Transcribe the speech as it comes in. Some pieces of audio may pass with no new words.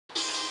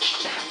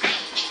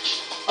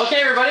Okay,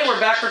 everybody, we're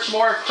back for some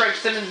more of Craig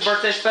Simmons'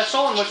 birthday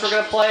special, in which we're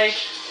going to play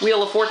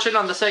Wheel of Fortune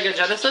on the Sega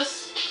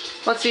Genesis.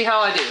 Let's see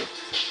how I do.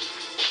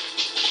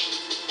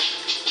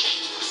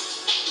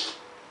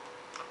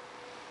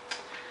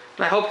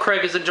 And I hope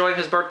Craig is enjoying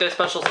his birthday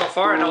special so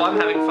far. I know I'm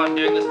having fun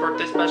doing this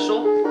birthday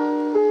special.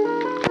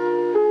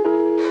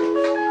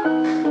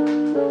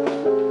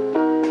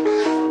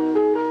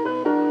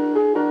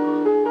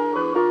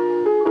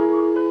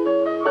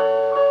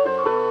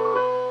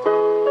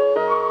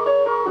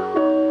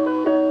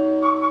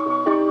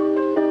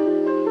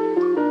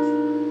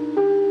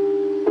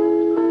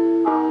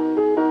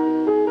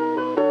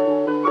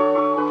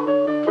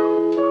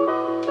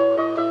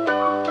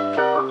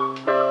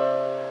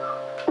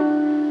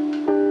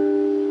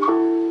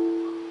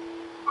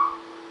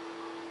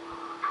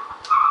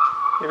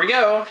 Here we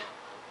go.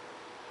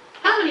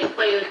 How many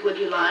players would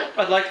you like?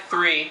 I'd like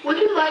 3. Would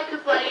you like to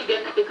play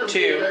against the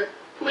computer? 2.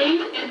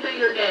 Please enter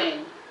your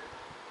name.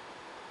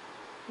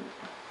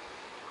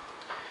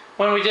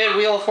 When we did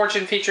Wheel of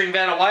Fortune featuring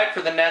Vanna White for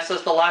the NES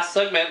as the last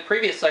segment,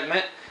 previous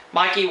segment,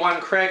 Mikey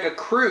won Craig a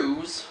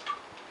cruise.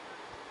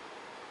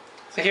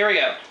 So here we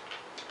go.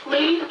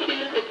 Please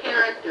choose a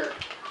character.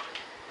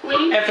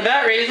 Please And for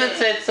that reason,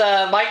 since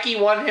Mikey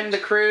won him the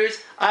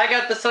cruise, I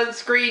got the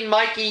sunscreen,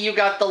 Mikey, you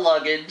got the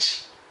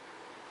luggage.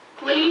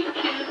 Please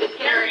choose a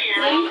character.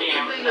 Please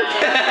enter your name.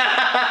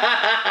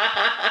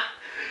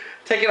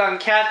 Taking on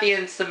Kathy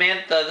and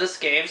Samantha this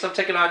game, so I'm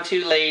taking on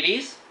 2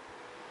 ladies.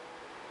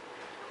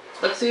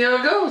 Let's see how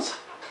it goes.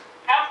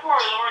 How far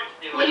is Orange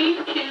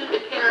doing? Please choose a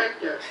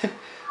character.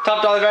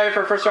 Top dollar value for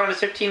our first round is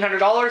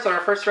 $1,500, and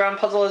our first round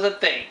puzzle is a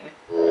thing.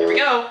 Here we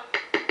go.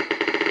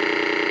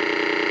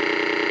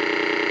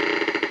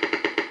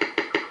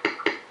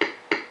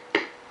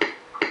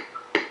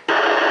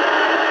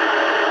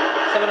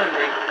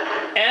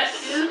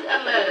 S. Choose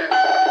a letter.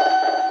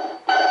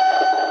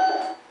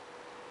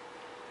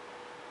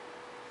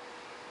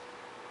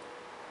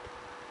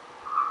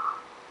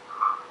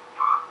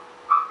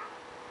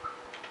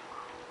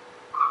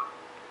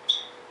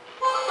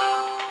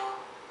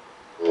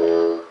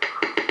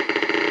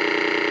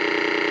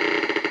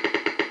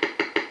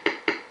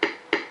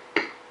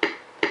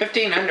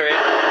 $1,500.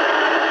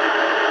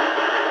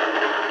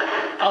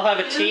 I'll have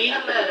a T. Choose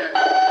a letter.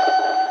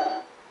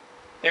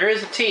 There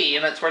is a T,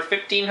 and it's worth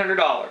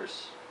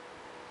 $1,500.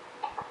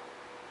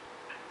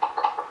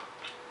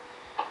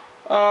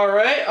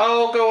 Alright,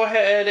 I'll go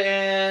ahead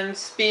and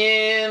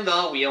spin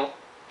the wheel.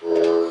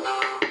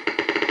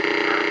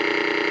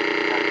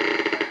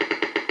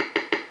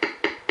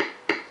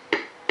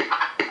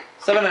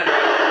 $700.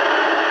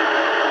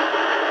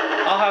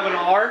 I'll have an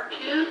R.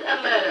 Choose a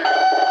letter.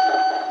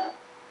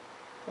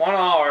 1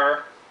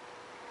 R.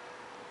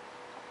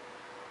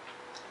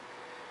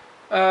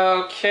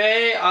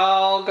 Okay,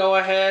 I'll go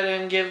ahead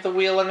and give the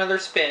wheel another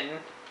spin.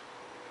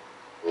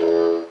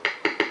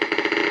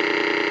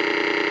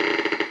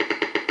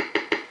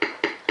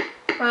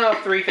 Oh,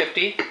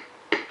 $350.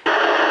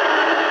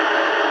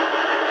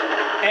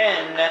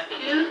 N.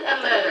 Choose a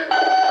letter.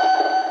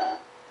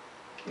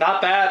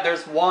 Not bad,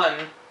 there's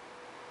 1.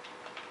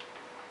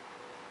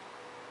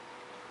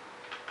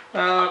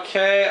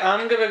 Okay,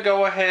 I'm gonna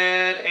go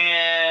ahead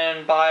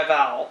and buy a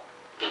vowel.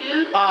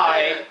 Choose a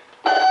I.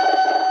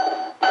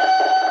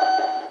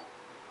 letter.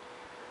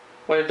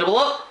 Way to double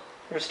up.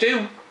 There's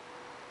 2.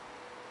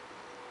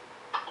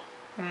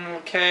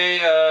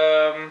 Okay,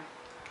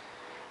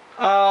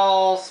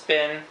 I'll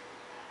spin.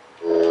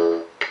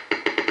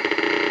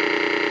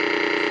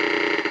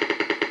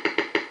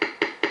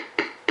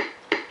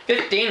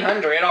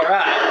 $1,500,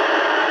 alright.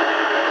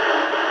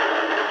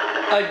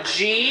 A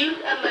G? Choose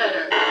a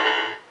letter.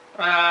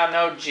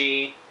 No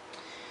G.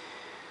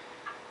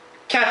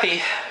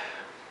 Kathy.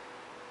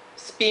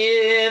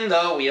 Spin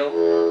the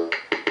wheel.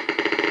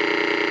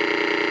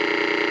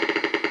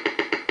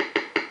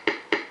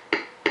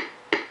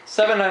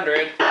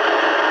 $700.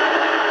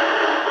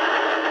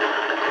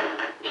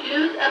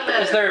 Choose a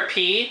letter. Is there a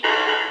P?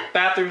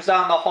 Bathroom's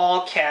down the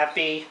hall,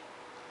 Kathy.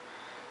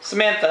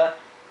 Samantha.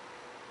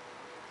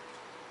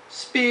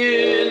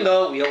 Spin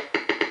the wheel.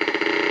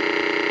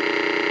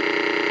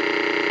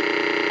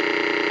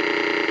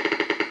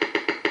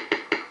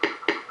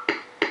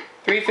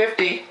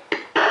 $350.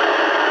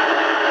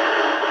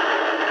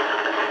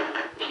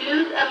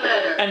 Choose a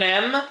letter. An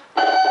M?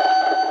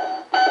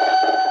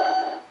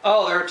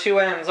 Oh, there are 2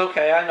 N's.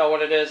 Okay, I know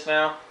what it is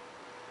now.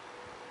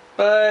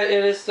 But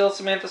it is still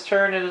Samantha's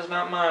turn. It is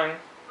not mine.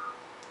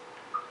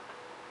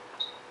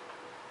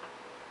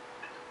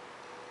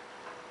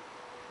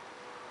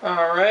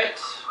 Alright.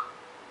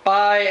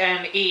 Buy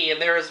an E.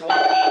 There is 1 E.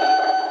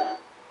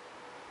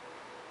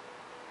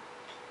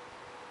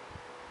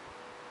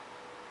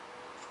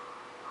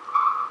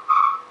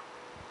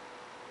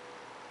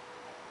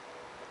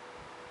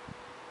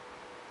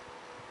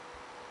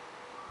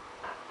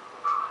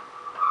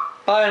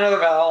 Buy another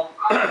vowel.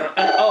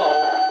 An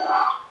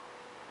O.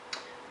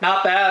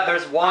 Not bad,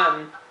 there's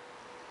 1.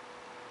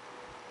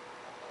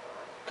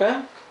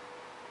 Okay.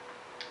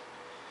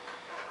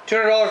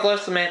 $200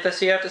 left, Samantha,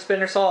 so you have to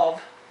spin or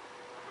solve.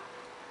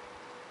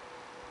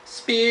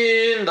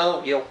 Spin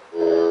the wheel.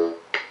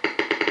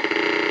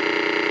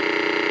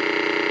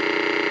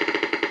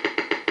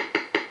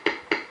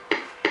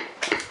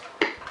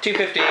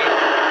 $250.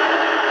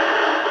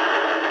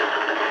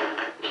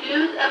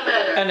 Choose a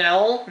letter. An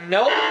L?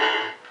 Nope.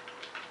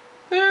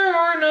 There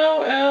are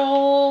no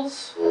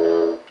L's.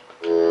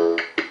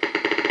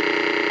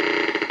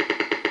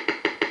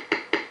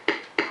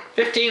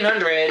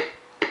 $1,500.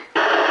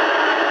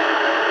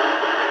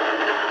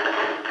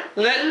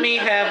 Let me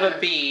have a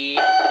B.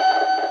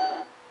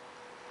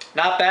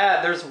 Not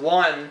bad, there's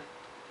one.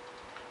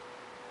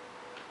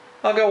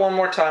 I'll go one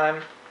more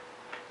time.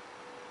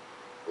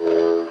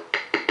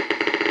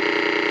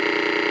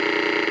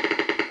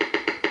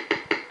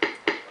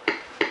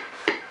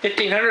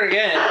 $1,500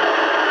 again.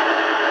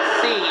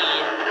 C.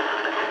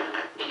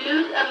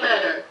 Choose a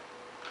letter.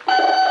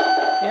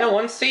 Yeah,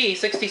 one C.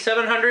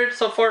 6,700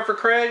 so far for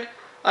Craig.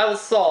 I will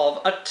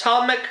solve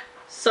atomic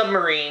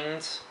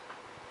submarines.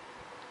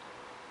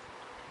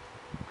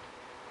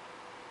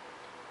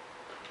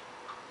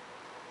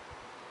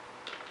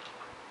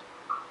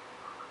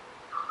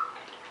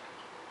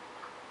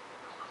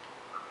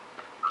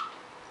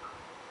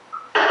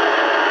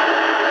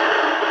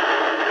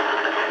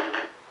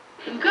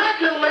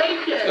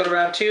 Congratulations. Go to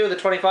round 2, the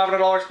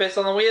 $2,500 space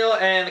on the wheel,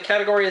 and the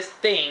category is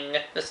thing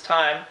this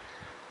time.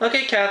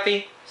 Okay,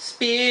 Kathy,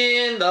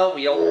 spin the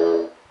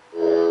wheel.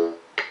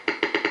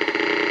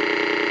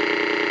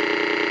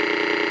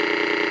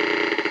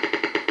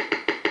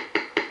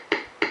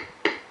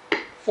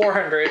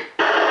 $400.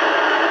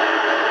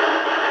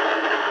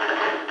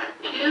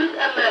 Choose a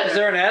letter. Is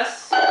there an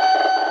S?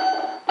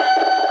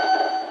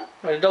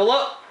 Ready to double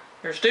up.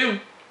 Here's 2.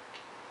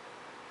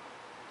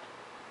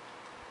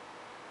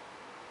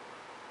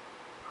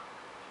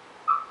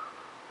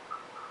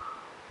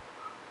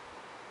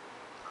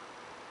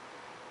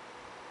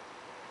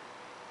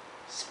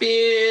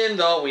 Spin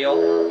the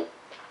wheel.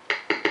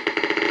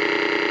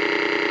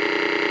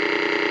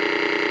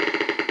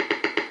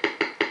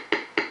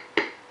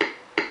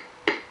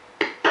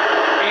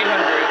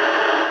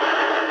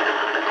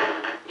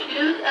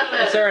 Choose a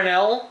letter. Is there an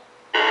L?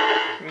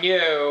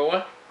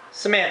 No.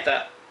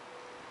 Samantha.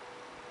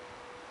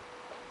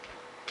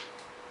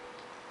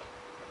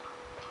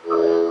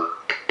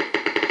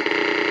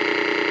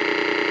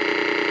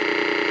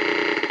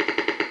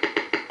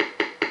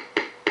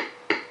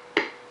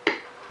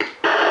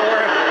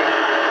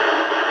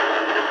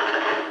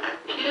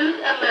 Choose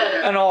a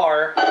letter. An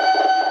R.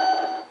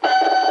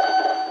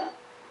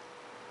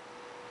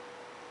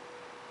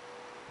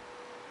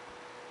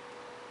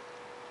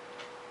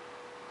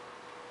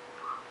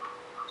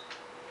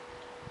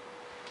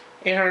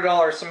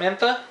 $800,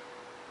 Samantha.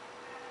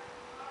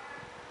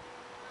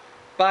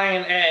 Buying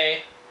an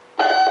A.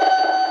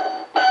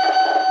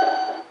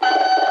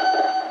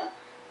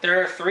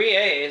 There are 3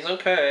 A's,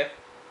 okay.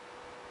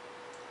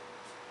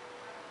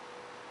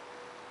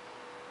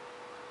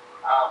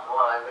 Oh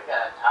boy, we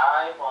got a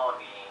tie ball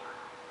game.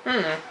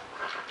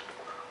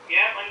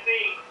 Yeah, let's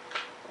see.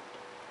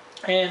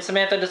 And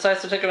Samantha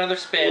decides to take another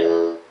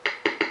spin.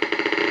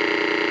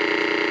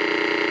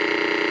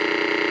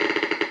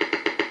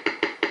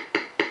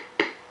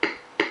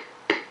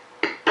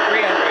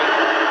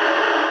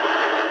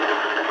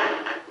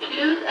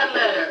 Choose a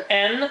letter.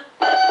 N.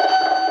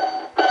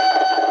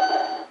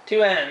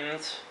 2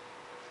 N's.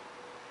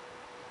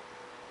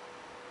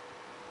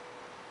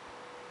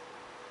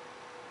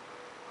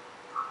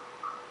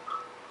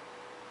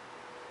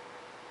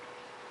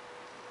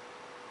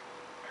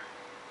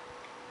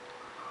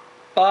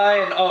 Buy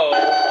an O.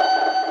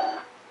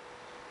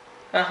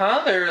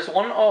 There's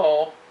one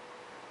O.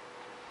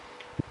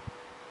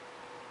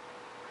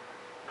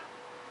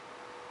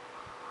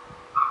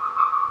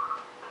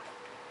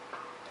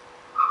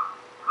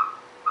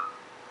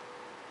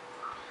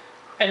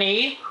 An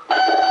E?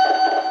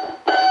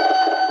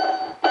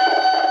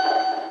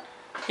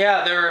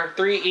 Yeah, there are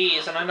 3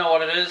 E's, and I know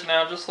what it is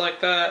now, just like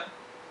that.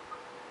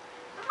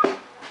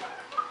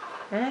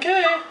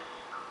 Okay.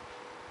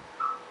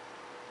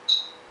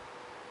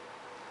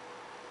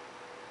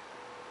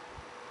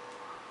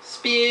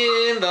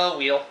 Spin the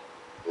wheel.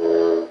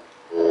 Choose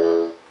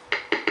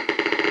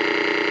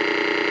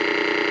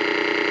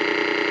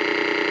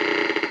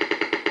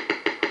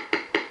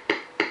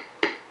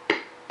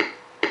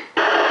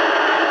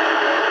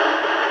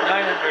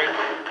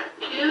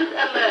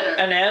a letter.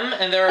 An M,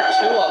 and there are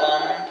 2 of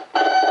them.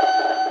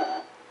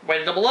 Way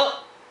to double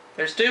up.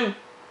 There's 2.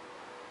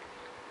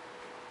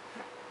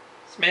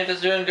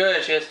 Samantha's doing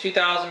good. She has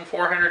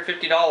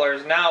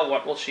 $2,450. Now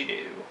what will she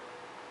do?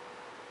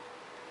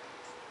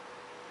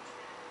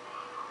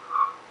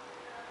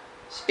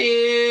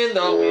 Spin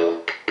the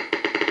wheel.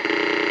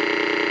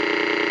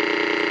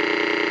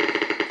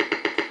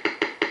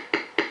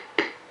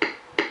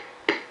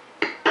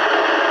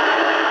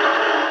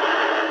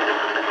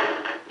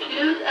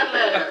 Choose a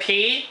letter. A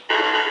P?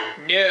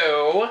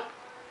 No.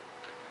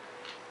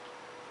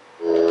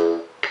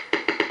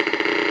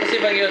 Let's see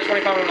if I can get a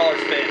 $2,500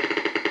 spin.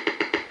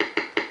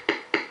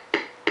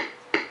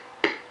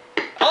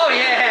 Oh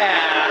yeah!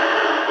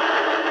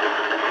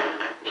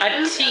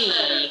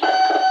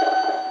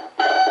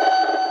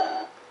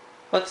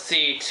 Let's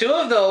see. 2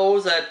 of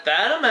those at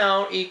that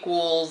amount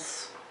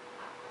equals...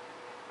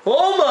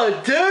 Oh my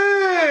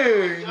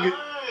dang!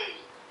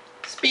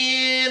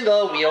 Spin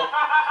the wheel.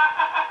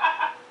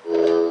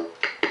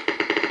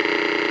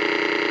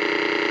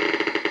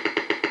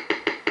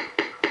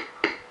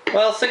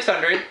 Well,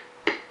 600.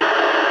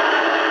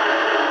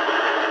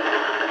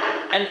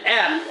 An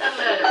F.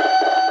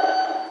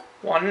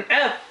 1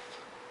 F.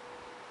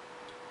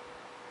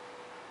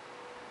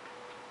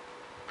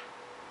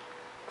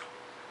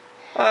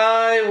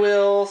 I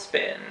will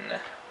spin.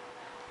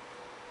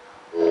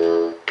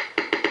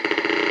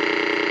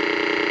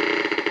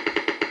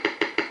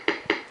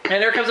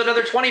 And there comes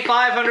another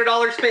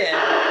 $2,500 spin.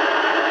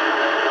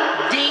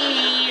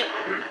 D.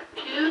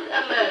 Choose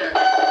a letter.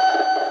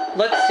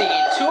 Let's see.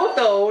 2 of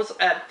those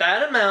at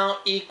that amount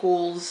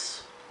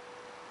equals...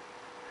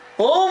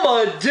 Oh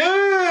my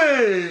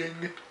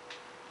dang!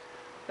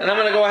 And I'm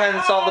going to go ahead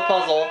and solve the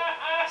puzzle.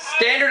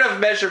 Standard of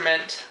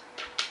measurement.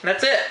 And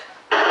that's it.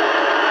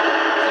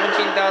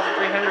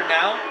 17,300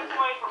 now.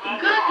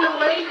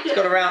 Congratulations. Let's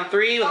go to round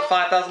 3 with a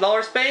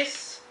 $5,000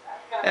 space.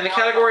 And the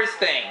category is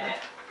thing.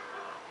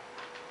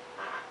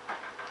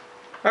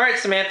 Alright,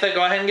 Samantha,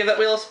 go ahead and give that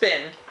wheel a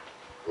spin.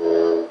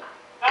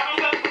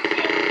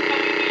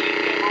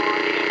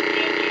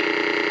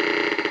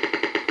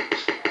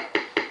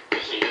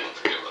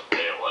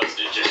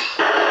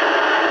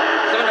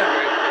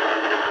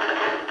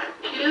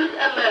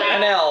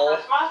 An L.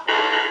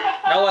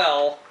 No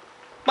L.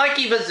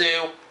 Mikey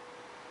Vazoo.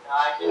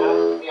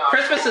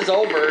 Christmas is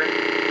over.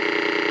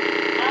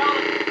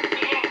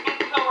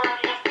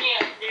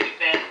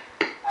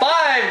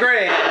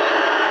 $5,000.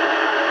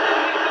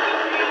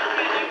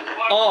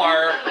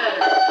 R.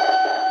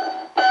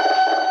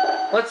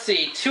 Let's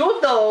see. 2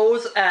 of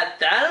those at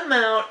that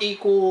amount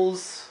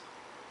equals...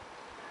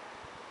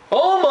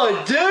 Oh my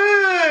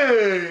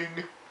dang!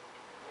 We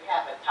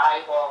have a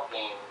tie ball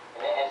game,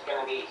 and it's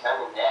going to be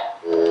sudden death.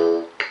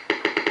 Oh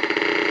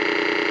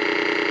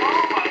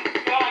my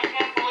god, I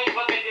can't believe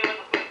what they did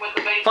with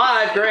the baseball.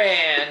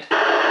 $5,000.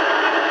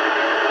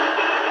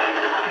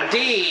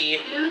 D.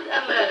 Choose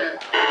a letter.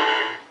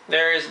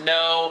 There is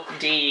no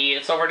D.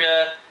 It's over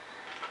to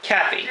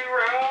Kathy.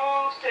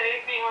 Rose,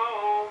 take me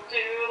home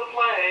to the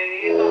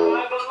place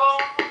I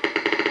belong.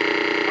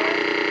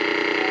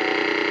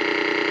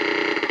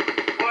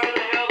 Where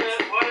the hell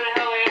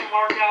they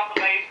mark out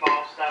the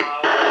baseball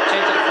stuff?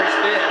 Change it to free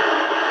spin.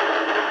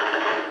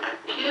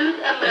 Choose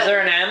a letter. Is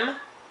there an M?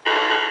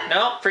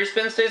 No, free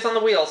spin stays on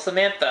the wheel.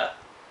 Samantha.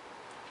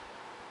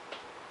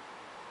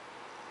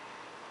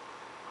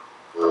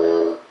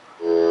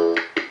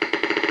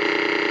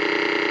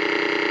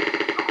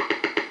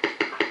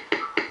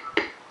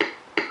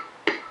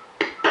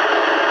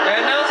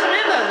 And now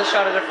Samantha has a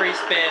shot at a free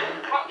spin.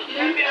 Choose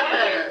a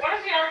letter. What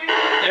is the argument?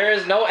 There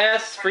is no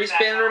S. Free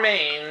spin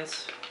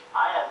remains.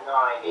 I have no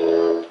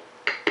idea.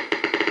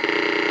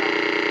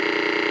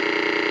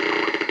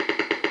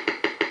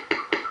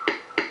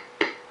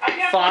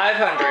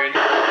 $500.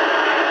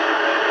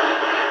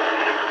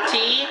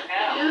 T.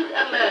 Choose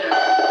a letter.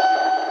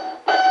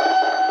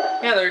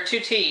 Yeah, there are 2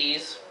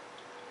 T's.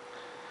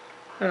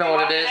 I don't know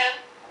what it is. I'm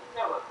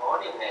still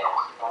recording this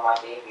on my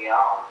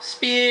DVR.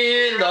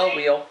 Spin the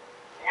wheel.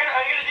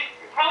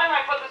 You probably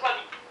might put this on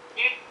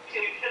YouTube.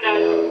 You should have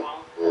it on your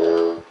phone.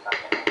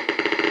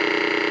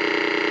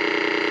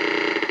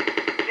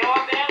 You know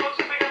what, Dan? What's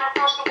the bigger our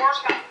first to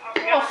worst?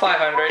 Oh,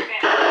 500.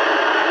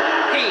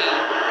 P.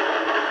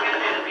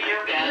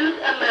 Choose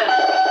a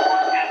letter.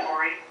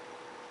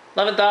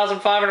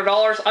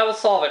 $11,500. I will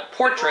solve it.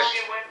 Portrait.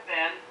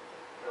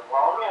 The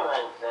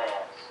Romulan says.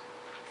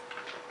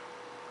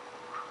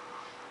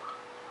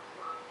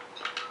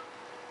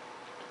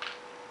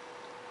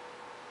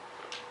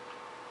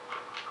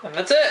 And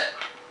that's it.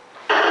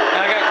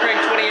 Now I got Craig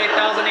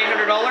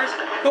 $28,800.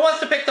 Who wants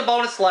to pick the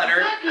bonus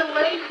letter?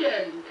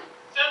 Congratulations.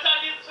 Since I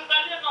did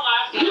the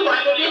last You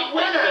are the big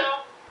winner.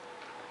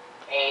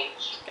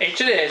 H.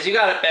 H it is. You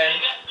got it, Ben.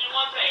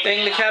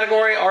 Thing the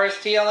category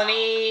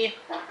RSTLNE.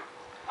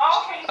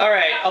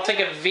 Alright, I'll take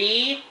a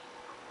V,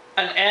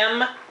 an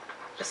M, a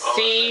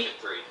C,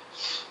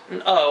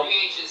 an O. 3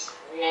 H's.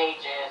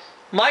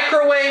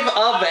 Microwave oven.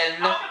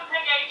 I was going to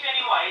pick H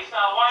anyway, so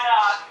why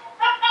not?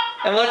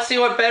 And let's see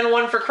what Ben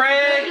won for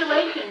Craig.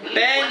 Congratulations.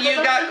 Ben,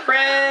 you got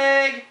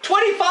Craig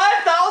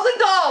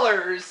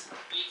 $25,000.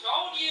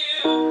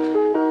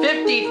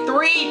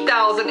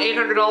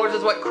 $53,800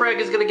 is what Craig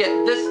is going to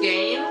get this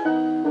game.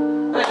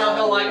 I know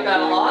he'll like that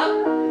a lot.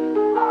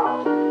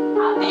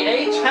 The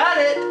H had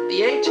it.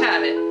 The H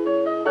had it.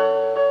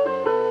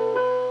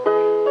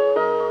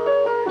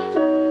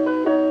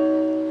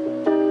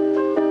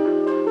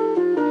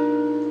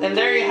 And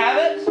there you have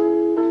it.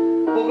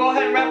 We'll go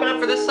ahead and wrap it up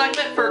for this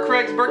segment for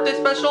Craig's birthday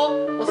special.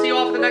 We'll see you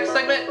all for the next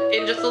segment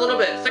in just a little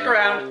bit. Stick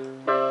around.